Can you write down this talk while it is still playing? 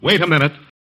Wait a minute.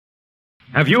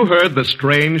 Have you heard the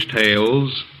strange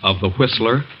tales of the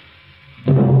Whistler?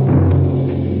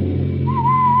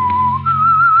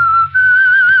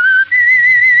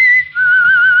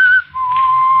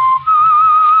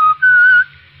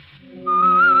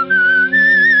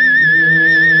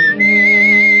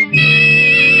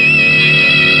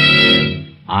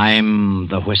 I'm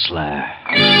the Whistler.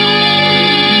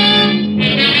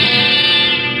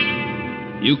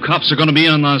 You cops are going to be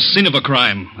on the scene of a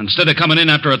crime instead of coming in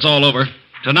after it's all over.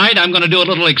 Tonight, I'm going to do a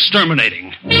little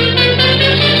exterminating.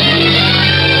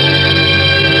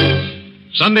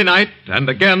 Sunday night, and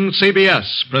again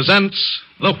CBS presents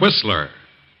The Whistler.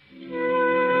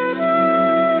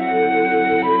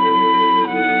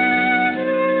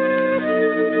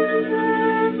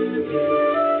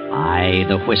 I,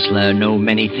 the Whistler, know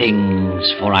many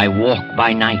things, for I walk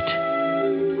by night.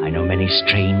 I know many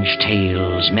strange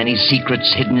tales, many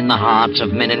secrets hidden in the hearts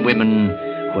of men and women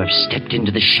who have stepped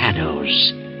into the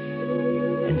shadows.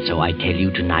 And so I tell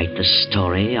you tonight the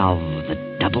story of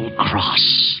the Double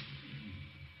Cross.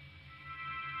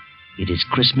 It is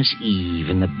Christmas Eve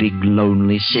in the big,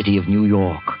 lonely city of New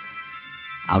York.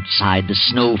 Outside, the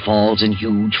snow falls in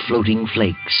huge floating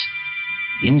flakes.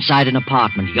 Inside an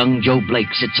apartment, young Joe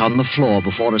Blake sits on the floor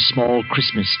before a small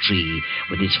Christmas tree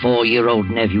with his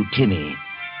 4-year-old nephew, Timmy.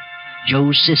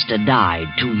 Joe's sister died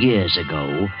 2 years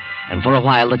ago, and for a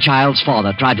while the child's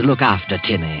father tried to look after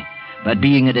Timmy. But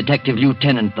being a detective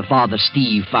lieutenant, the father,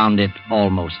 Steve, found it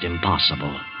almost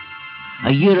impossible.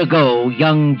 A year ago,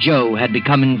 young Joe had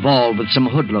become involved with some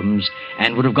hoodlums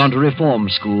and would have gone to reform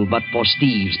school but for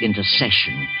Steve's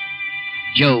intercession.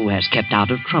 Joe has kept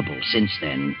out of trouble since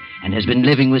then and has been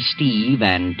living with Steve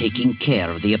and taking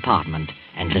care of the apartment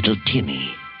and little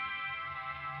Timmy.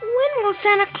 When will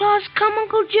Santa Claus come,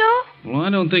 Uncle Joe? Well, I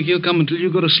don't think he'll come until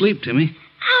you go to sleep, Timmy.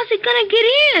 How's he going to get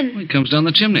in? Well, he comes down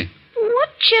the chimney. What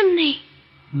chimney?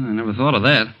 I never thought of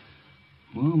that.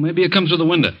 Well, maybe it comes through the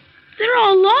window. They're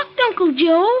all locked, Uncle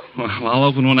Joe. Well, I'll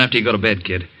open one after you go to bed,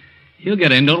 kid. He'll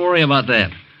get in. Don't worry about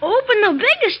that. Open the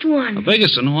biggest one. The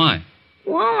biggest one? Why?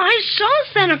 Well, I saw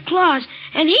Santa Claus,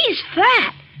 and he's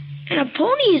fat. And a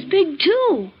pony is big,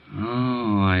 too.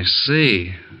 Oh, I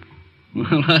see.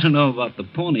 Well, I don't know about the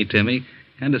pony, Timmy.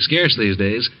 Kind of scarce these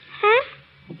days. Huh?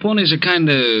 Well, ponies are kind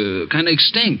of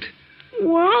extinct.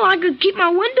 Well, I could keep my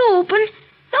window open.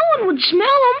 No one would smell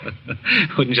them.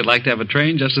 Wouldn't you like to have a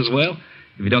train just as well?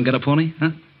 If you don't get a pony,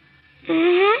 huh?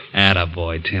 Mm-hmm.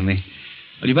 Attaboy, Timmy.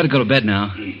 Well, you better go to bed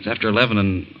now. It's after 11,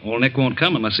 and old Nick won't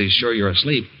come unless he's sure you're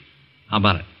asleep. How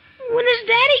about it? When is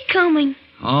Daddy coming?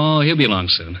 Oh, he'll be along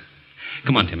soon.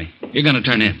 Come on, Timmy. You're going to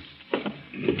turn in.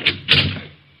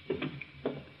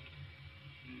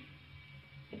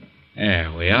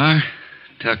 There we are.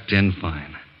 Tucked in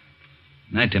fine.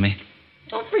 Night, Timmy.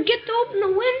 Don't forget to open the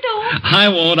window. I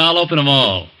won't. I'll open them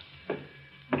all.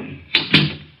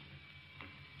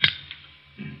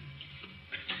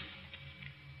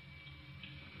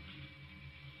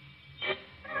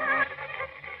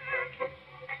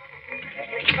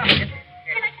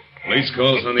 Police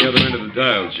call's on the other end of the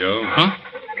dial, Joe. Huh?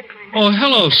 Oh,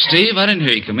 hello, Steve. I didn't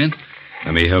hear you come in.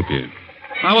 Let me help you.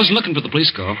 I wasn't looking for the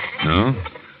police call. No?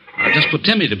 I just put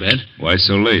Timmy to bed. Why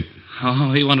so late?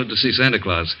 Oh, he wanted to see Santa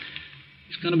Claus.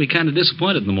 He's going to be kind of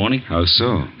disappointed in the morning. How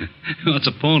so? What's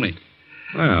a pony?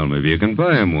 Well, maybe you can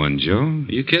buy him one, Joe.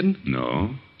 Are you kidding?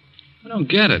 No. I don't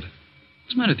get it.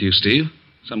 What's the matter with you, Steve?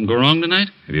 Something go wrong tonight?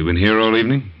 Have you been here all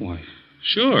evening? Why,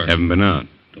 sure. Haven't been out.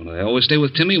 Don't I always stay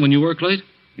with Timmy when you work late?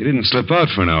 You didn't slip out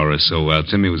for an hour or so while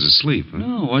Timmy was asleep, huh?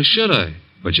 No, why should I?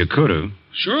 But you could have.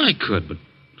 Sure I could, but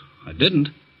I didn't.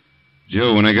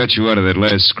 Joe, when I got you out of that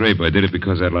last scrape, I did it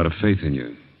because I had a lot of faith in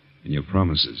you. In your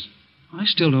promises. I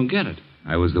still don't get it.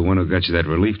 I was the one who got you that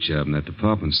relief job in that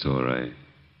department store.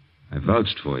 I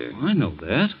vouched for you. I know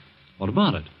that. What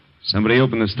about it? Somebody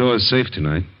opened the store's safe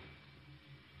tonight.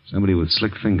 Somebody with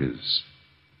slick fingers.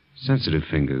 Sensitive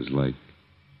fingers like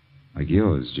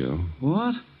yours, Joe.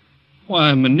 What?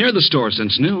 Why, I've been near the store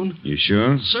since noon. You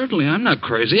sure? Certainly, I'm not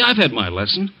crazy. I've had my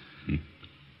lesson.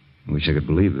 I wish I could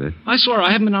believe that. I swear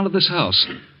I haven't been out of this house.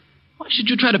 Why should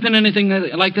you try to pin anything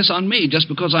like this on me just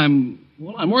because I'm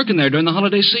working there during the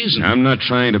holiday season? I'm not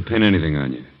trying to pin anything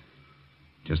on you.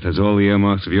 Just has all the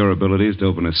earmarks of your abilities to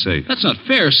open a safe. That's not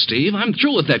fair, Steve. I'm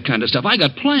through with that kind of stuff. I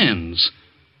got plans.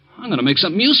 I'm going to make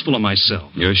something useful of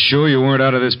myself. You're sure you weren't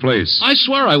out of this place? I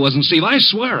swear I wasn't, Steve. I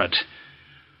swear it.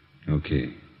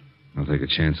 Okay. I'll take a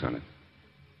chance on it.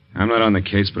 I'm not on the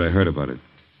case, but I heard about it.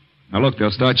 Now, look,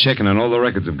 they'll start checking on all the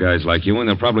records of guys like you, and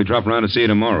they'll probably drop around to see you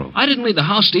tomorrow. I didn't leave the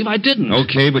house, Steve. I didn't.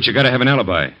 Okay, but you got to have an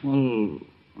alibi. Well,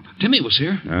 Timmy was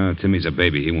here. Timmy's a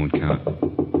baby. He won't count.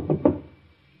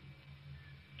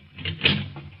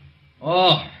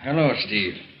 Oh, hello,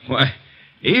 Steve. Why,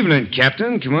 evening,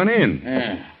 Captain. Come on in.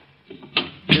 Yeah.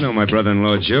 You know my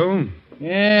brother-in-law, Joe.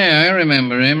 Yeah, I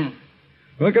remember him.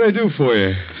 What can I do for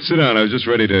you? Sit down. I was just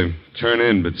ready to turn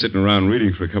in, but sitting around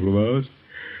reading for a couple of hours.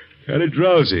 Kind of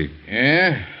drowsy.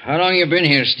 Yeah? How long you been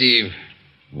here, Steve?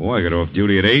 Oh, I got off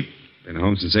duty at 8. Been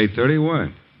home since 8:30.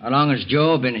 Why? How long has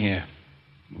Joe been here?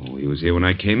 Oh, he was here when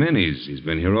I came in. He's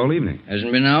been here all evening.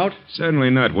 Hasn't been out? Certainly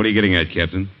not. What are you getting at,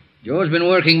 Captain? Joe's been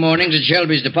working mornings at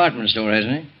Shelby's department store,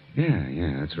 hasn't he?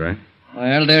 Yeah, that's right.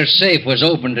 Well, their safe was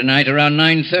open tonight around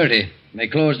 9:30. They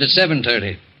closed at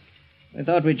 7:30. I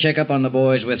thought we'd check up on the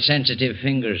boys with sensitive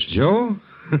fingers. Joe?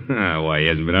 Why, he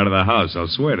hasn't been out of the house. I'll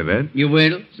swear to that. You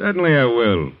will? Certainly I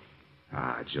will.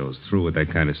 Joe's through with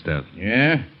that kind of stuff.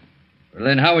 Yeah? Well,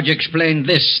 then how would you explain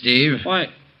this, Steve? Why,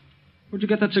 where'd you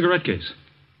get that cigarette case?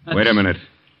 Wait a minute.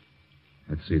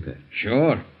 Let's see that.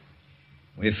 Sure.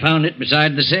 We found it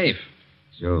beside the safe.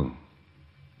 Joe,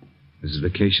 this is the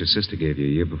case your sister gave you a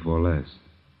year before last.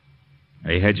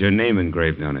 I had your name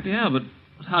engraved on it. Yeah, but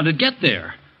how did it get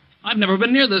there? I've never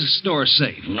been near this store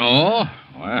safe. No?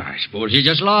 Well, I suppose you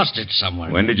just lost it somewhere.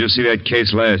 When did you see that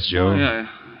case last, Joe? Oh, yeah,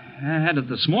 I had it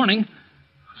this morning.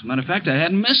 As a matter of fact, I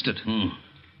hadn't missed it. You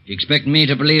expect me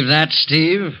to believe that,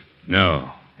 Steve?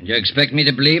 No. And you expect me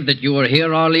to believe that you were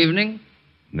here all evening?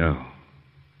 No.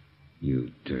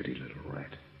 You dirty little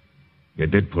rat. You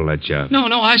did pull that job. No,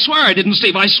 I swear I didn't,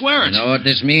 Steve. I swear it. You know what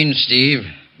this means, Steve?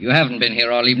 You haven't been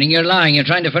here all evening. You're lying. You're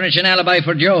trying to furnish an alibi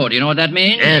for Joe. Do you know what that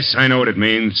means? Yes, I know what it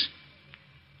means.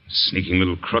 Sneaking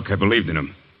little crook, I believed in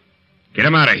him. Get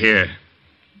him out of here.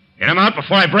 Get him out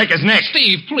before I break his neck.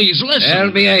 Steve, please, listen.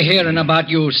 There'll be a hearing about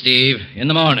you, Steve, in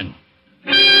the morning.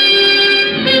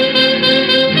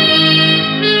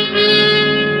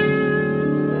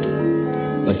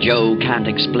 But Joe can't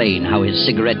explain how his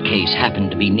cigarette case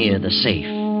happened to be near the safe.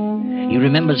 He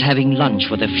remembers having lunch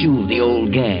with a few of the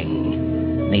old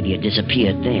gang. Maybe it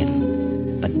disappeared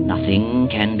then. But nothing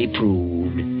can be proved.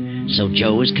 So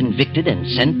Joe is convicted and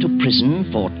sent to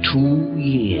prison for 2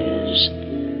 years.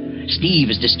 Steve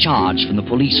is discharged from the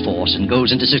police force and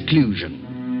goes into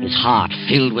seclusion, his heart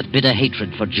filled with bitter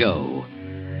hatred for Joe.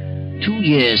 2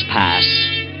 years pass,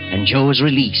 and Joe is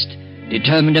released,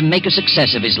 determined to make a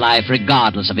success of his life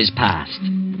regardless of his past.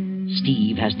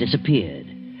 Steve has disappeared,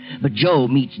 but Joe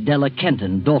meets Della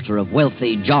Kenton, daughter of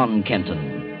wealthy John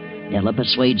Kenton. Della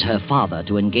persuades her father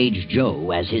to engage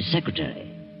Joe as his secretary.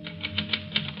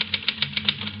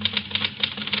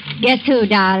 Guess who,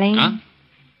 darling? Huh?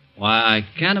 Why, I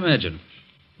can't imagine.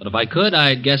 But if I could,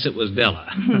 I'd guess it was Della.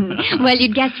 Well,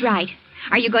 you'd guess right.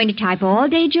 Are you going to type all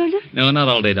day, Joseph? No, not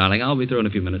all day, darling. I'll be through in a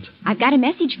few minutes. I've got a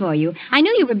message for you. I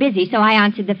knew you were busy, so I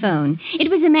answered the phone. It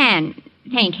was a man,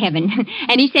 thank heaven,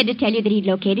 and he said to tell you that he'd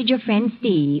located your friend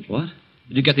Steve. What?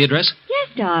 Did you get the address? Yes,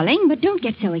 darling, but don't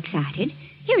get so excited.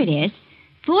 Here it is,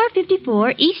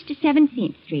 454 East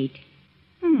 17th Street.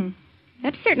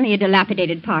 That's certainly a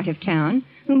dilapidated part of town.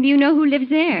 Whom do you know who lives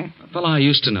there? A fellow I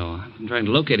used to know. I've been trying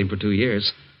to locate him for 2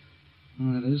 years.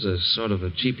 Well, it is a sort of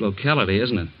a cheap locality,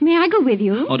 isn't it? May I go with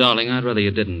you? Oh, darling, I'd rather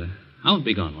you didn't. I won't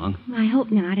be gone long. I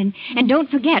hope not. And don't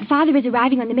forget, Father is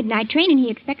arriving on the midnight train, and he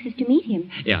expects us to meet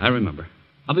him. Yeah, I remember.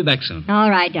 I'll be back soon. All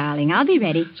right, darling. I'll be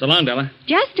ready. So long, Della.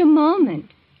 Just a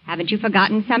moment. Haven't you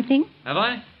forgotten something? Have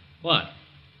I? What?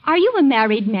 Are you a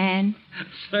married man?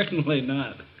 Certainly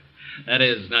not. That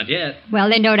is, not yet. Well,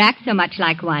 then don't act so much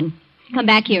like one. Come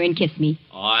back here and kiss me.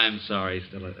 Oh, I'm sorry,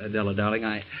 Della, darling.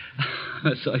 I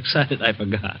was so excited I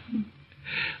forgot.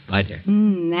 Bye, dear.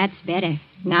 That's better.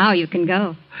 Now you can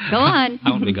go. Go on.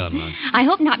 I won't be gone long. I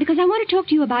hope not, because I want to talk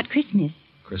to you about Christmas.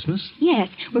 Christmas? Yes,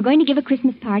 we're going to give a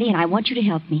Christmas party, and I want you to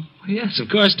help me. Oh, yes, of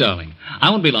course, darling.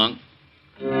 I won't be long.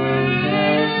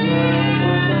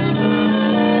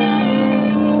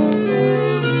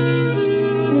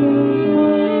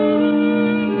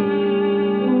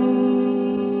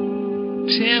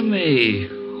 Timmy.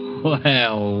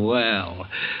 Well.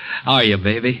 How are you,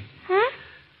 baby? Huh?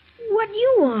 What do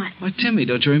you want? Why, Timmy,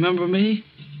 don't you remember me?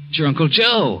 It's your Uncle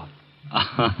Joe.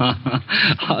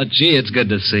 Oh, gee, it's good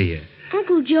to see you.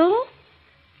 Uncle Joe?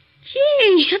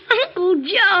 Gee, Uncle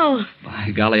Joe.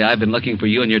 By golly, I've been looking for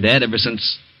you and your dad ever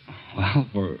since, well,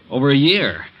 for over a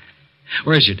year.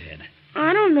 Where's your dad?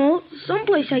 I don't know.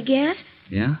 Someplace, I guess.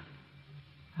 Yeah?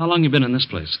 How long you been in this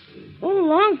place? Oh, a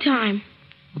long time.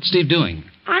 What's Steve doing?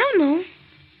 I don't know.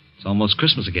 It's almost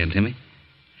Christmas again, Timmy.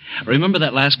 Remember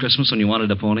that last Christmas when you wanted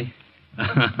a pony?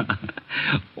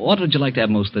 What would you like to have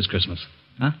most this Christmas?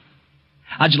 Huh?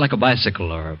 How'd you like a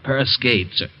bicycle or a pair of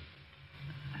skates? Or...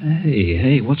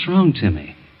 Hey, what's wrong,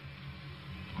 Timmy?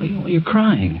 Why, you're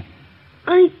crying.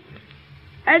 I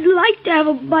I'd like to have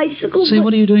a bicycle, Say, but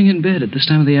what are you doing in bed at this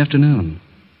time of the afternoon?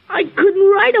 I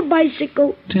couldn't ride a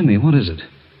bicycle. Timmy, what is it?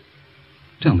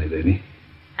 Tell me, baby.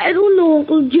 I don't know,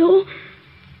 Uncle Joe.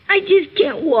 I just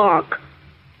can't walk.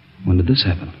 When did this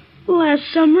happen? Last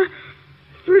summer,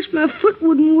 first my foot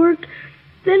wouldn't work,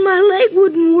 then my leg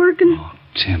wouldn't work, and... Oh,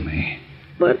 Timmy.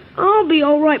 But I'll be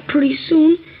all right pretty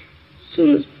soon. As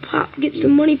soon as Pop gets the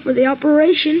money for the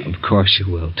operation. Of course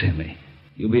you will, Timmy.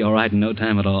 You'll be all right in no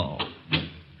time at all.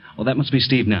 Well, that must be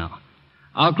Steve now.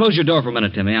 I'll close your door for a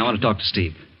minute, Timmy. I want to talk to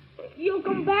Steve. You'll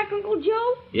come back, Uncle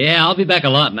Joe? Yeah, I'll be back a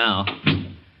lot now.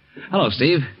 Hello,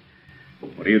 Steve.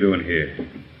 What are you doing here?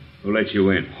 Who let you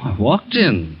in? I walked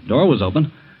in. Door was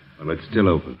open. Well, it's still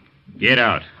open. Get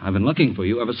out. I've been looking for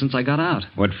you ever since I got out.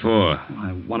 What for?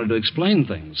 I wanted to explain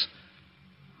things.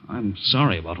 I'm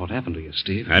sorry about what happened to you,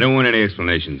 Steve. I don't want any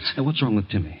explanations. Hey, what's wrong with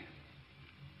Timmy?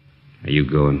 Are you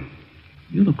going?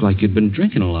 You look like you'd been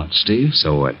drinking a lot, Steve.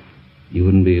 So what? You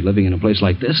wouldn't be living in a place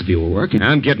like this if you were working.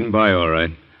 I'm getting by all right.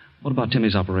 What about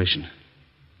Timmy's operation?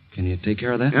 Can you take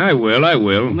care of that? I will.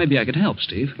 Well, maybe I could help,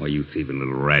 Steve. Why, you thieving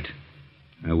little rat.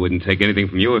 I wouldn't take anything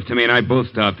from you if Timmy and I both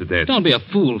starved to death. Don't be a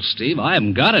fool, Steve. I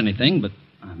haven't got anything, but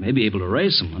I may be able to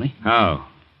raise some money. How?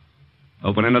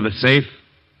 Open another safe?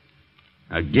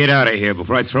 Now get out of here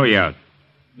before I throw you out.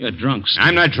 You're drunk, Steve.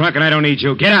 I'm not drunk and I don't need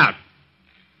you. Get out!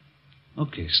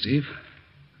 Okay, Steve.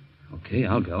 Okay,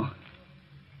 I'll go.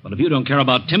 But if you don't care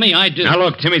about Timmy, I do. Now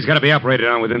look, Timmy's got to be operated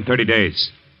on within 30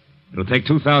 days. It'll take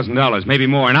 $2,000, maybe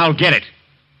more, and I'll get it.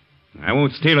 I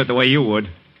won't steal it the way you would.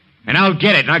 And I'll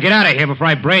get it. Now get out of here before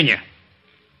I brain you.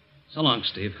 So long,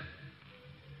 Steve.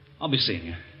 I'll be seeing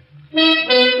you.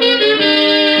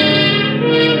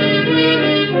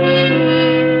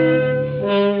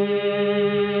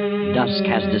 Dusk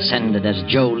has descended as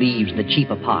Joe leaves the cheap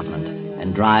apartment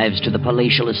and drives to the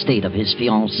palatial estate of his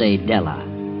fiancée, Della.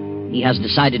 He has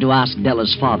decided to ask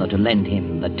Della's father to lend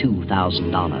him the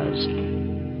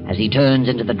 $2,000. As he turns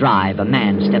into the drive, a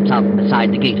man steps out from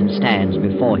beside the gate and stands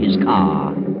before his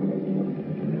car.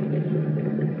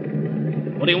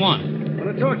 What do you want? I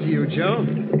want to talk to you, Joe.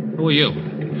 Who are you?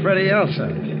 Freddie Elsa.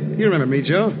 You remember me,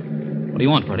 Joe? What do you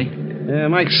want, Freddie?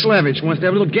 Mike Slavich wants to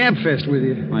have a little gab fest with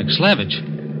you. Mike Slavich.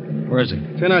 Where is he?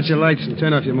 Turn out your lights and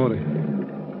turn off your motor.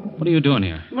 What are you doing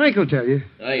here? Mike will tell you.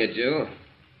 Hiya, Joe.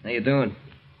 How you doing?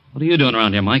 What are you doing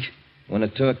around here, Mike? Want to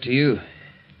talk to you.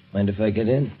 Mind if I get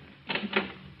in?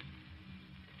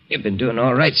 You've been doing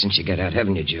all right since you got out,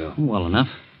 haven't you, Joe? Well enough.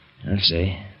 I'll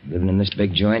say. Living in this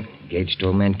big joint, engaged to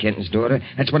old man Kenton's daughter.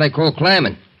 That's what I call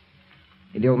climbing.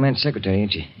 You're the old man's secretary,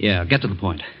 ain't you? Yeah, get to the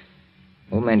point.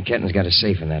 Old man Kenton's got a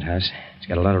safe in that house. It's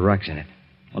got a lot of rocks in it.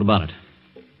 What about it?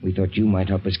 We thought you might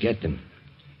help us get them.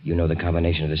 You know the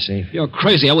combination of the safe. You're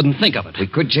crazy. I wouldn't think of it. We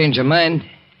could change our mind.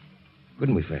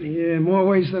 Couldn't we, Freddie? Yeah, more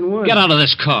ways than one. Get out of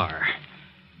this car.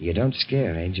 You don't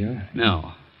scare, eh, Joe?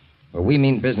 No. Well, we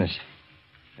mean business.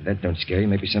 If that don't scare you,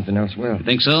 maybe something else will. You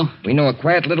think so? We know a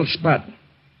quiet little spot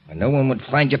where no one would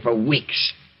find you for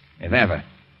weeks, if ever.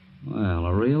 Well,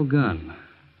 a real gun.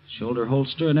 Shoulder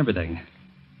holster and everything.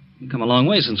 We've come a long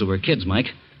way since we were kids, Mike.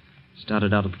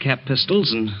 Started out with cap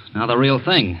pistols, and now the real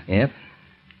thing. Yep.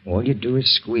 All you do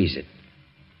is squeeze it.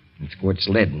 It squirts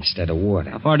lead instead of water.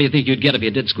 How far do you think you'd get if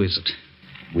you did squeeze it?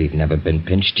 We've never been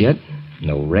pinched yet.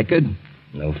 No record.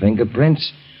 No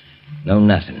fingerprints. No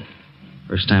nothing.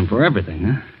 First time for everything,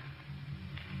 huh?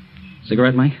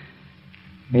 Cigarette, Mike?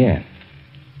 Yeah.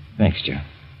 Thanks, Joe.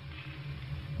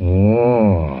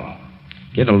 Oh.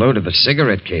 Get a load of the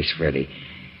cigarette case, Freddie.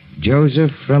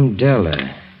 Joseph from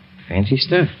Della. Fancy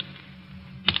stuff.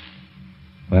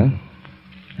 Well,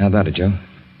 how about it, Joe?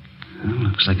 Well,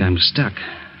 looks like I'm stuck.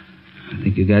 I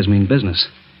think you guys mean business.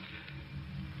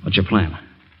 What's your plan?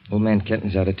 Old man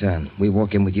Kenton's out of town. We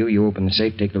walk in with you, you open the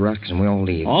safe, take the rocks, and we all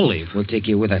leave. All leave? We'll take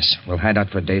you with us. We'll hide out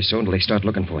for a day or so until they start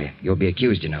looking for you. You'll be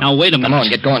accused, you know. Now, wait a minute. Come on,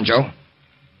 get going, Joe.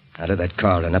 Out of that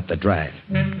car and up the drive.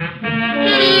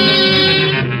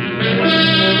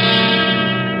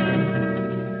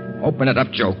 Open it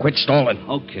up, Joe. Quit stalling.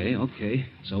 Okay.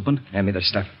 It's open. Hand me the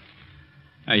stuff.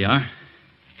 There you are.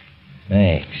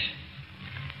 Thanks.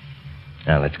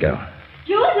 Now, let's go.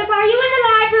 Joseph, are you in the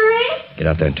library? Get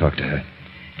out there and talk to her.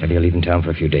 Tell her you're leaving town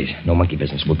for a few days. No monkey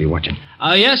business. We'll be watching.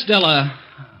 Yes, Della.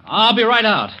 I'll be right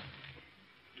out.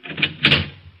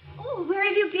 Oh, where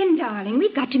have you been, darling?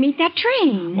 We've got to meet that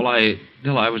train. Well,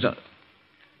 Della, I was...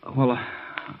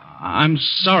 I'm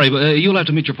sorry, but you'll have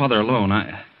to meet your father alone.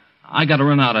 I got to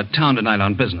run out of town tonight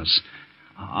on business.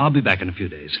 I'll be back in a few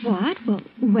days. What? Well,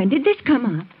 when did this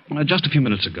come up? Just a few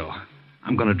minutes ago.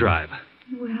 I'm going to drive.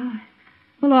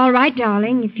 Well, all right,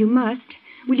 darling, if you must.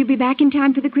 Will you be back in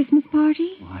time for the Christmas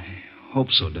party? I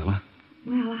hope so, Della.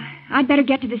 Well, I'd better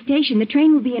get to the station. The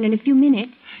train will be in a few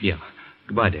minutes. Yeah.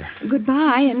 Goodbye, dear.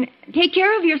 Goodbye, and take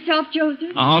care of yourself,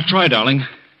 Joseph. I'll try, darling.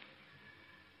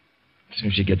 As soon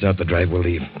as she gets out the drive, we'll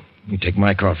leave. You take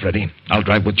my car, Freddie. I'll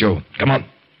drive with Joe. Come on.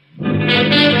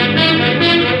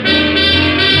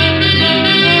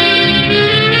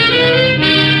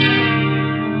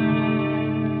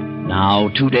 Now,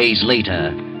 2 days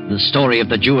later, the story of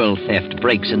the jewel theft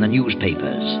breaks in the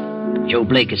newspapers. Joe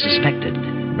Blake is suspected,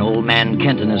 and old man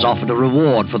Kenton has offered a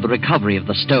reward for the recovery of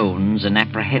the stones and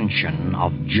apprehension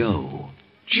of Joe.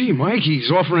 Gee, Mike,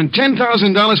 he's offering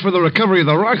 $10,000 for the recovery of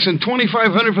the rocks and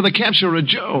 $2,500 for the capture of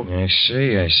Joe. I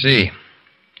see.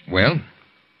 Well,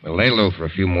 we'll lay low for a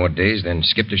few more days, then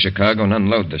skip to Chicago and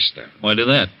unload this stuff. Why do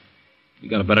that? You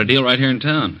got a better deal right here in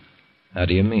town. How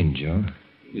do you mean, Joe?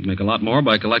 You'd make a lot more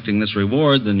by collecting this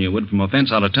reward than you would from a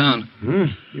fence out of town.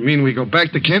 You mean we go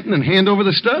back to Kenton and hand over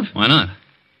the stuff? Why not?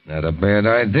 Not a bad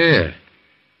idea.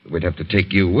 We'd have to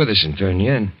take you with us and turn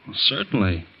you in. Well,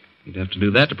 certainly. You'd have to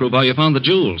do that to prove how you found the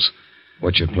jewels.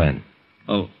 What's your plan?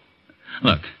 Oh,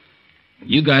 look.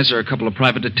 You guys are a couple of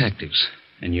private detectives,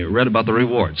 and you read about the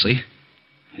reward, see?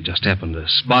 You just happened to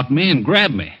spot me and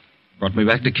grab me. Brought me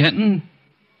back to Kenton.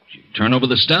 You turn over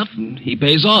the stuff, and he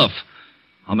pays off.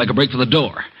 I'll make a break for the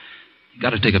door. You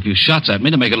got to take a few shots at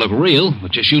me to make it look real,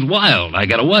 but you shoot wild. I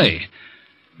get away.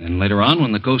 Then later on,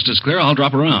 when the coast is clear, I'll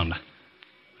drop around.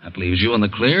 That leaves you in the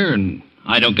clear, and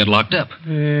I don't get locked up.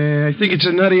 I think it's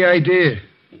a nutty idea.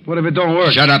 What if it don't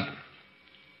work? Shut up.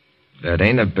 That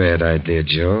ain't a bad idea,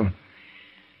 Joe.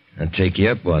 I'll take you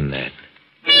up on that.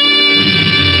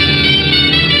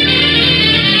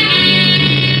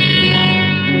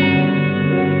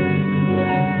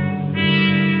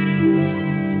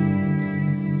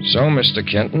 So, Mr.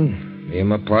 Kenton, me and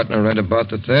my partner read about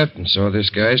the theft and saw this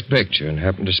guy's picture and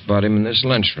happened to spot him in this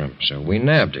lunchroom, so we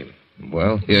nabbed him.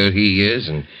 Well, here he is,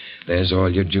 and there's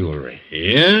all your jewelry.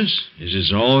 Yes, this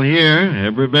is all here,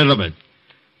 every bit of it.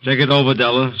 Check it over,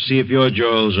 Della. See if your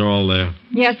jewels are all there.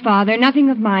 Yes, Father. Nothing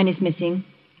of mine is missing.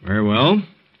 Very well.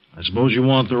 I suppose you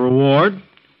want the reward?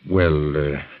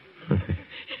 Well,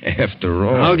 after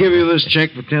all... I'll give you this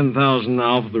check for $10,000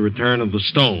 now for the return of the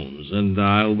stones, and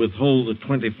I'll withhold the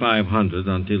 $2,500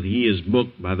 until he is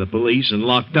booked by the police and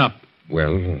locked up.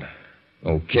 Well,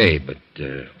 okay, but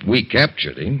we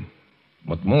captured him.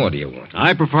 What more do you want?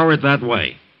 I prefer it that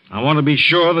way. I want to be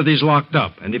sure that he's locked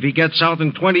up, and if he gets out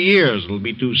in 20 years, it'll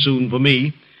be too soon for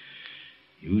me.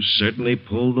 You certainly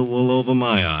pulled the wool over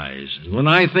my eyes. And when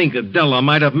I think that Della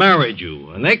might have married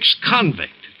you, an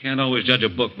ex-convict... Can't always judge a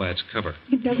book by its cover.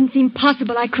 It doesn't seem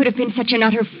possible I could have been such an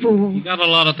utter fool. You got a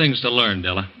lot of things to learn,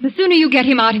 Della. The sooner you get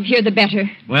him out of here, the better.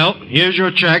 Well, here's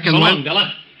your check, and So long,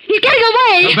 Della. He's getting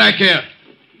away! Come back here.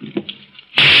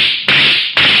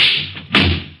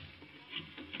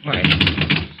 Why,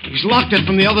 He's locked it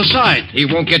from the other side. he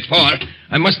won't get far.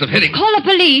 I must have hit him. Call the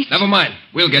police. Never mind.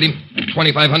 We'll get him. That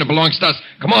 $2,500 belongs to us.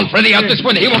 Come on, Freddie, out this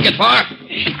window. He won't get far.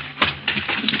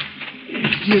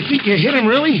 Do you think you hit him,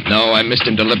 really? No, I missed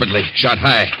him deliberately. Shot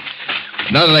high.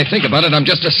 Now that I think about it, I'm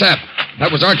just a sap.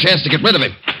 That was our chance to get rid of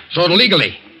him. So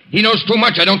illegally. He knows too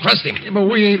much. I don't trust him. Yeah, but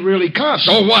we ain't really cops.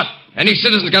 So what? Any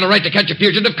citizen's got a right to catch a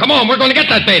fugitive. Come on, we're going to get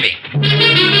that baby.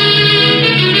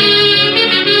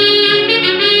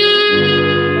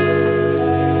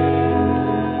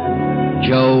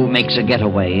 Joe makes a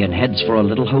getaway and heads for a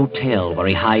little hotel where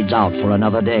he hides out for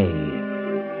another day.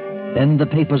 Then the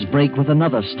papers break with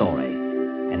another story,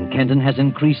 and Kenton has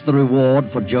increased the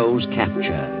reward for Joe's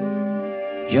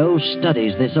capture. Joe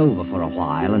studies this over for a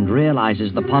while and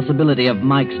realizes the possibility of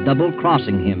Mike's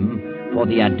double-crossing him for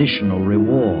the additional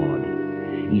reward.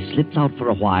 He slips out for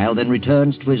a while, then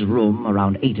returns to his room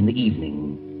around 8 in the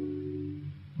evening.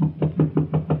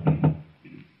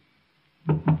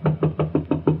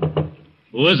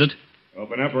 Who is it?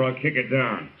 Open up or I'll kick it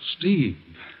down. Steve.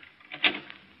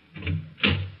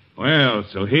 Well,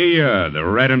 so here you are, the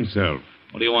rat himself.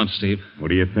 What do you want, Steve? What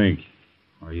do you think?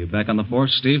 Are you back on the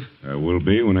force, Steve? I will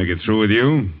be when I get through with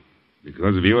you.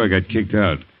 Because of you, I got kicked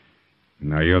out. And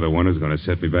now you're the one who's going to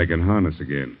set me back in harness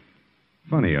again.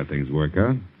 Funny how things work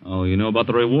out. Oh, you know about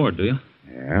the reward, do you?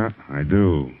 Yeah, I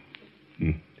do.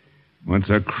 Once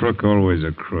a crook, always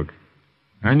a crook.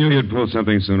 I knew you'd pull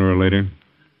something sooner or later.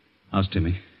 How's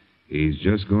Timmy? He's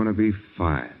just going to be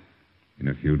fine in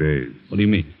a few days. What do you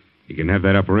mean? He can have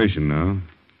that operation now.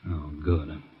 Oh, good.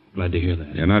 I'm glad to hear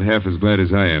that. You're not half as glad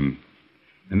as I am.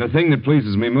 And the thing that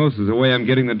pleases me most is the way I'm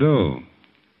getting the dough.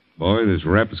 Boy, this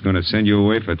rap is going to send you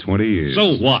away for 20 years.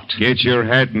 So what? Get your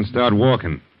hat and start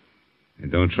walking. And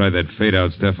don't try that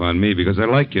fade-out stuff on me, because I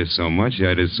like you so much,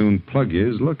 I'd as soon plug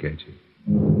you as look at you.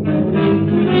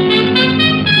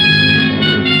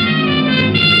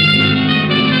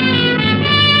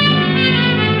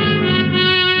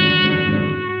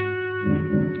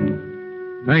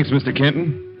 Thanks, Mr.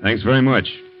 Kenton. Thanks very much.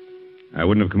 I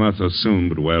wouldn't have come out so soon,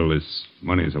 but, well, this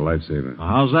money's a lifesaver.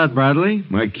 How's that, Bradley?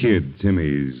 My kid,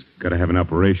 Timmy's got to have an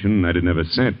operation, and I didn't have a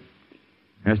cent.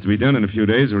 Has to be done in a few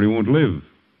days, or he won't live.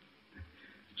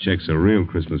 Check's a real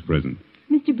Christmas present.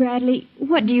 Mr. Bradley,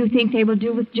 what do you think they will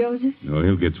do with Joseph? Oh,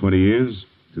 he'll get 20 years.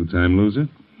 Two-time loser.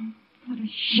 What a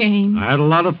shame. I had a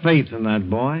lot of faith in that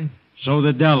boy. So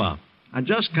did Della. I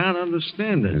just can't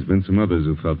understand it. There's been some others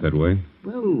who felt that way.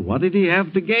 Well, what did he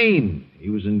have to gain? He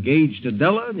was engaged to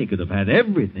Della, and he could have had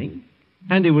everything.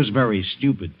 And he was very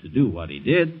stupid to do what he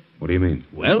did. What do you mean?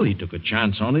 Well, he took a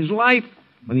chance on his life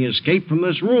when he escaped from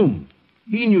this room.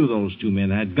 He knew those two men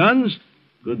had guns.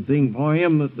 Good thing for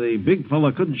him that the big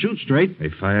fella couldn't shoot straight. They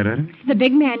fired at him? The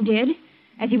big man did,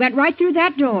 as he went right through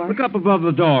that door. Look up above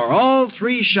the door. All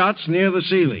 3 shots near the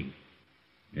ceiling.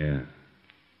 Yeah.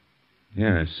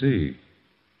 Yeah, I see.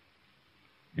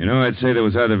 You know, I'd say there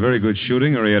was either very good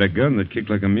shooting or he had a gun that kicked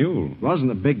like a mule. It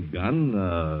wasn't a big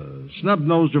gun.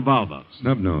 Snub-nosed revolver.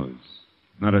 Snub-nose.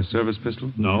 Not a service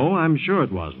pistol? No, I'm sure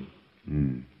it wasn't.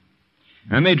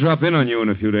 I may drop in on you in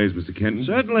a few days, Mr. Kenton.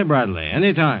 Certainly, Bradley.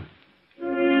 Anytime.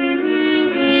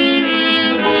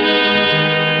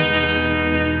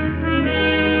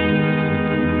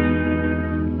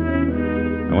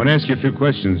 I want to ask you a few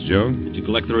questions, Joe. Did you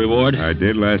collect the reward? I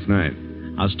did last night.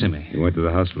 How's Timmy? He went to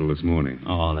the hospital this morning.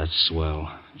 Oh, that's swell.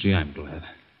 Gee, I'm glad.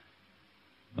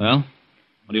 Well,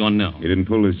 what do you want to know? He didn't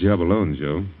pull his job alone,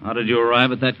 Joe. How did you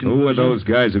arrive at that conclusion? Who were those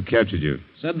guys who captured you?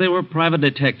 Said they were private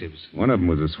detectives. One of them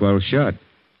was a swell shot.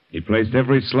 He placed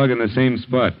every slug in the same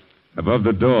spot, above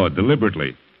the door,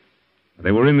 deliberately.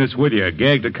 They were in this with you,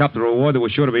 gagged to cop the reward that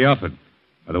was sure to be offered.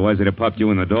 Otherwise, they'd have popped you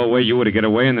in the doorway, you were to get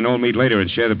away, and then all meet later and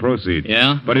share the proceeds.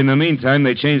 Yeah? But in the meantime,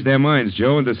 they changed their minds,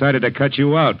 Joe, and decided to cut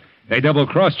you out. They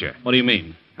double-crossed you. What do you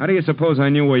mean? How do you suppose I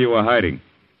knew where you were hiding?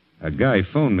 A guy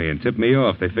phoned me and tipped me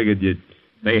off. They figured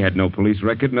they had no police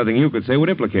record. Nothing you could say would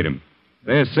implicate him.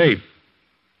 They're safe.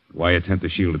 Why attempt to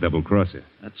shield a double-crosser?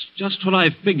 That's just what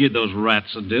I figured those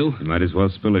rats would do. You might as well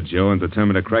spill it, Joe, and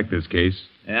determine to crack this case.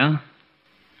 Yeah?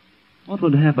 What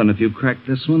would happen if you cracked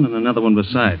this one and another one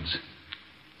besides?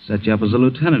 Set you up as a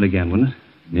lieutenant again, wouldn't it?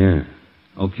 Yeah.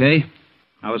 Okay.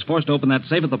 I was forced to open that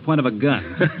safe at the point of a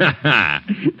gun.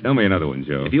 Tell me another one,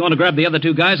 Joe. If you want to grab the other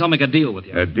 2 guys, I'll make a deal with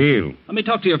you. A deal? Let me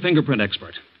talk to your fingerprint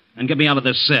expert and get me out of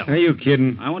this cell. Are you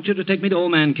kidding? I want you to take me to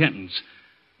Old Man Kenton's.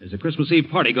 There's a Christmas Eve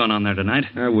party going on there tonight.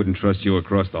 I wouldn't trust you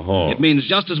across the hall. It means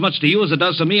just as much to you as it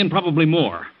does to me, and probably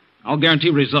more. I'll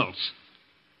guarantee results.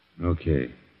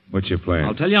 Okay. What's your plan?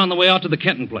 I'll tell you on the way out to the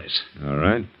Kenton place. All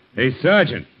right. Hey,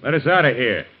 Sergeant, let us out of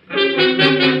here.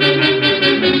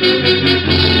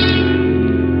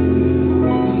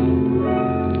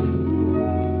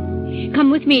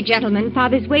 Come with me, gentlemen.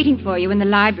 Father's waiting for you in the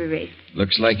library.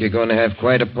 Looks like you're going to have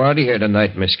quite a party here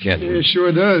tonight, Miss Kenton. Yeah,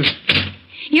 sure does.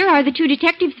 Here are the 2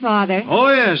 detectives, Father. Oh,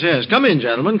 yes. Come in,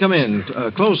 gentlemen. Come in.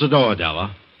 Close the door,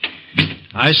 Della.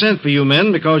 I sent for you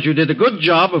men because you did a good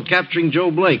job of capturing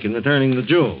Joe Blake and returning the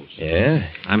jewels. Yeah?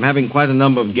 I'm having quite a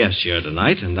number of guests here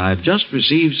tonight, and I've just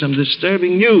received some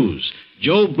disturbing news.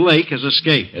 Joe Blake has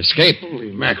escaped. Escaped?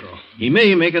 Holy mackerel. He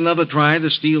may make another try to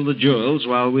steal the jewels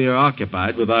while we are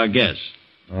occupied with our guests.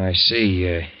 Oh, I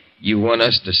see. You want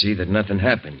us to see that nothing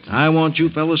happened. I want you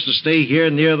fellas to stay here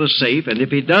near the safe, and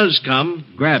if he does come,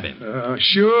 grab him.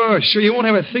 Sure. You won't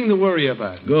have a thing to worry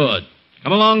about. Good.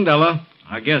 Come along, Della.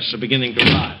 Our guests are beginning to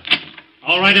arrive.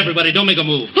 All right, everybody, don't make a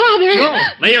move. Father!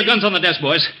 Lay your guns on the desk,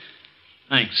 boys.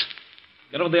 Thanks.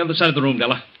 Get over the other side of the room,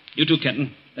 Della. You too,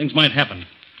 Kenton. Things might happen.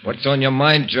 What's on your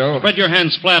mind, Joe? Spread your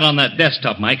hands flat on that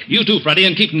desktop, Mike. You too, Freddie,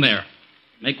 and keep them there.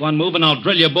 Make one move, and I'll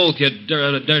drill you both, you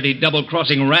dirty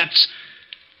double-crossing rats.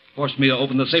 Forced me to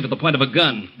open the safe at the point of a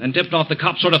gun, and tipped off the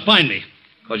cops so to find me.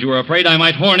 Because you were afraid I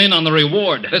might horn in on the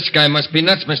reward. This guy must be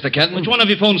nuts, Mr. Kenton. Which one of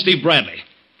you phoned Steve Bradley?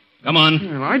 Come on.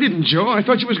 Well, I didn't, Joe. I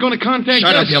thought you was going to contact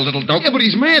Shut us. up, you little dope. Yeah, but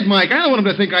he's mad, Mike. I don't want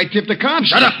him to think I tipped the cops.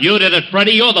 Shut up. You did it,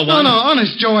 Freddie. You're the one. No,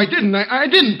 honest, Joe, I didn't. I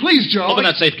didn't. Please, Joe. Open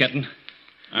that safe, Kenton.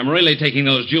 I'm really taking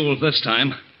those jewels this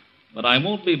time. But I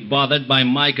won't be bothered by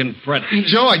Mike and Freddie.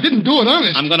 Joe, I didn't do it,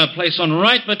 honest. I'm going to place one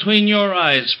right between your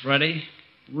eyes, Freddie.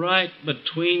 Right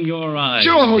between your eyes.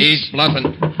 Joe! He's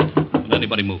bluffing. Don't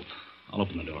anybody move. I'll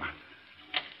open the door.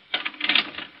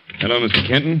 Hello, Mr.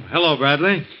 Kenton. Hello,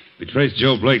 Bradley. We traced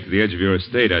Joe Blake to the edge of your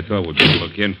estate. I thought we'd better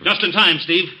look in for... Just in time,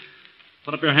 Steve.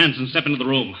 Put up your hands and step into the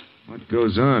room. What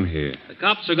goes on here? The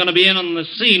cops are going to be in on the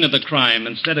scene of the crime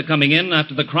instead of coming in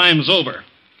after the crime's over.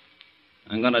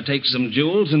 I'm going to take some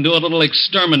jewels and do a little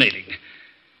exterminating.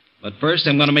 But first,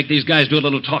 I'm going to make these guys do a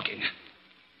little talking.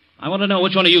 I want to know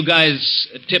which one of you guys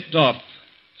tipped off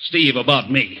Steve about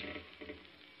me.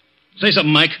 Say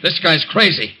something, Mike. This guy's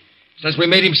crazy. Says we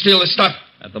made him steal the stuff.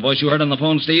 That the voice you heard on the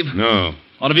phone, Steve? No.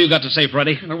 What have you got to say,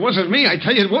 Freddie? It wasn't me. I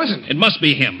tell you, it wasn't. It must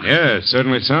be him. Yeah, it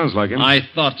certainly sounds like him. I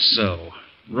thought so.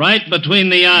 Right between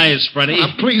the eyes, Freddie.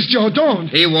 Please, Joe, don't.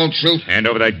 He won't shoot. Hand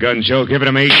over that gun, Joe. Give it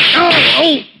to me.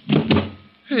 Oh!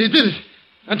 He did it.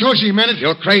 I told you he meant it.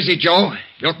 You're crazy, Joe.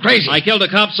 You're crazy. I killed a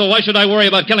cop, so why should I worry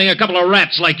about killing a couple of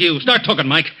rats like you? Start talking,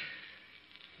 Mike.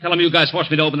 Tell him you guys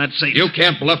forced me to open that safe. You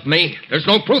can't bluff me. There's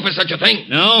no proof of such a thing.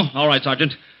 No? All right,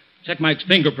 Sergeant. Check Mike's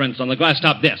fingerprints on the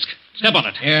glass-top desk. Step on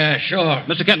it. Yeah, sure.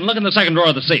 Mr. Kenton, look in the second drawer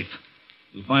of the safe.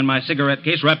 You'll find my cigarette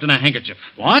case wrapped in a handkerchief.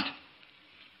 What?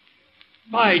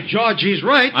 By George, he's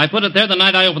right. I put it there the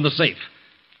night I opened the safe.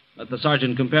 Let the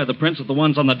sergeant compare the prints with the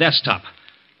ones on the desktop.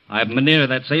 I haven't been near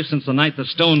that safe since the night the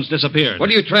stones disappeared. What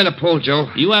are you trying to pull,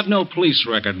 Joe? You have no police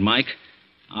record, Mike.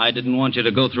 I didn't want you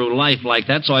to go through life like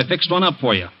that, so I fixed one up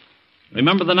for you.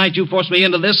 Remember the night you forced me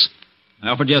into this? I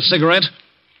offered you a cigarette?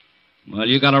 Well,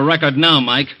 you got a record now,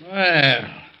 Mike. Well,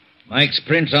 Mike's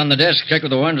prints on the desk check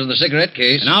with the ones in the cigarette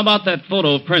case. And how about that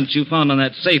photo of prints you found on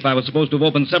that safe I was supposed to have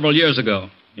opened several years ago?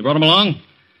 You brought them along?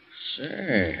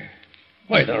 Say,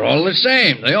 why, they're all the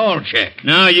same. They all check.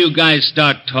 Now you guys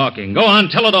start talking. Go on,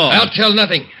 tell it all. I'll tell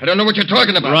nothing. I don't know what you're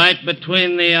talking about. Right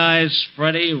between the eyes,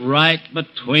 Freddie. Right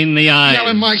between the eyes. Tell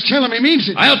him, Mike. Tell him he means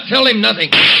it. I'll tell him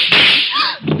nothing.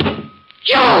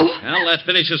 Joe! Well, that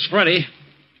finishes Freddie.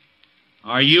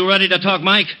 Are you ready to talk,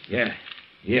 Mike? Yeah,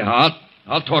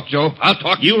 I'll talk, Joe. I'll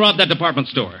talk. You robbed that department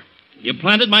store. You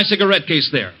planted my cigarette case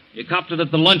there. You copped it at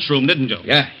the lunchroom, didn't you?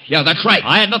 Yeah, that's right.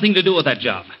 I had nothing to do with that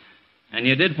job. And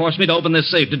you did force me to open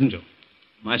this safe, didn't you?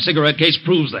 My cigarette case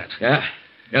proves that. Yeah,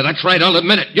 that's right. I'll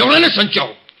admit it. You're innocent,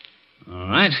 Joe. All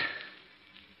right.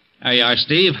 There you are,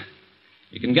 Steve.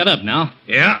 You can get up now.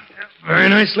 Yeah, very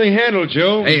nicely handled,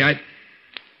 Joe. Hey,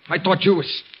 I thought you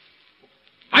was...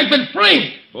 I've been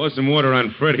framed. Pour some water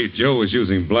on Freddie. Joe was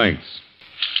using blanks.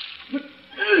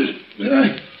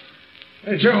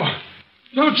 Hey, Joe.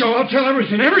 No, Joe, I'll tell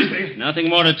everything. Nothing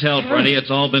more to tell, Freddie.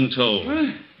 It's all been told.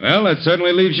 Well, that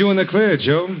certainly leaves you in the clear,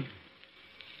 Joe.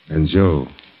 And, Joe,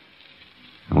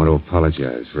 I want to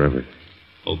apologize for everything.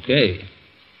 Okay,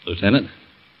 Lieutenant.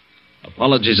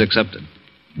 Apologies accepted.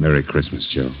 Merry Christmas,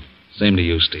 Joe. Same to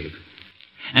you, Steve.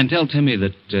 And tell Timmy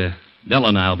that Della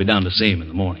and I will be down to see him in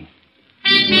the morning.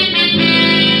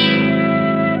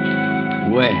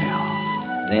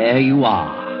 Well, there you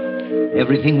are.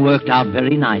 Everything worked out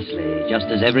very nicely, just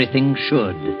as everything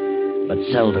should, but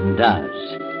seldom does.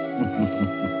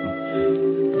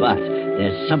 But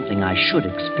there's something I should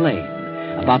explain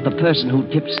about the person who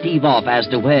tipped Steve off as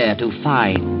to where to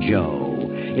find Joe.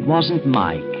 It wasn't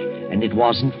Mike, and it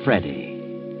wasn't Freddie.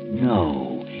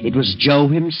 No, it was Joe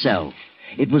himself.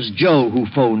 It was Joe who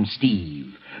phoned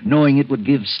Steve, knowing it would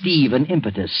give Steve an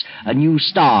impetus, a new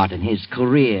start in his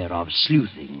career of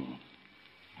sleuthing.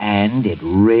 And it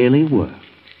really worked.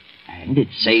 And it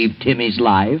saved Timmy's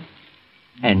life,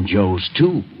 and Joe's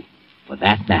too, for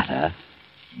that matter.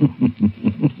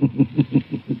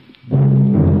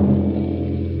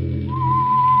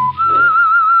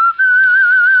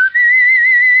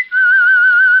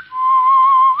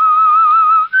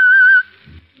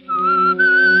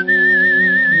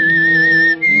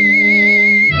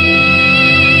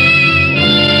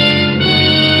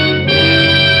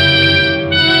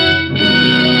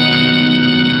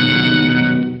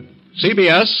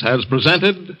 CBS has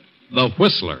presented The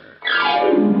Whistler.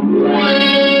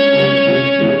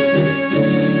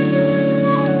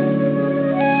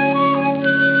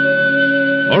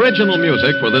 Original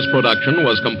music for this production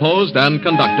was composed and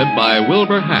conducted by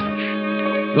Wilbur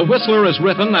Hatch. The Whistler is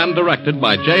written and directed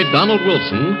by J. Donald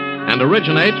Wilson and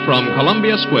originates from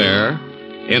Columbia Square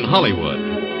in Hollywood.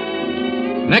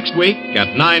 Next week at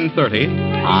 9:30...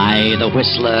 I, the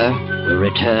Whistler, will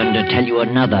return to tell you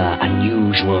another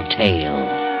unusual tale.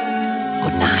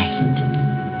 Good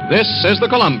night. This is the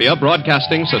Columbia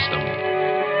Broadcasting System.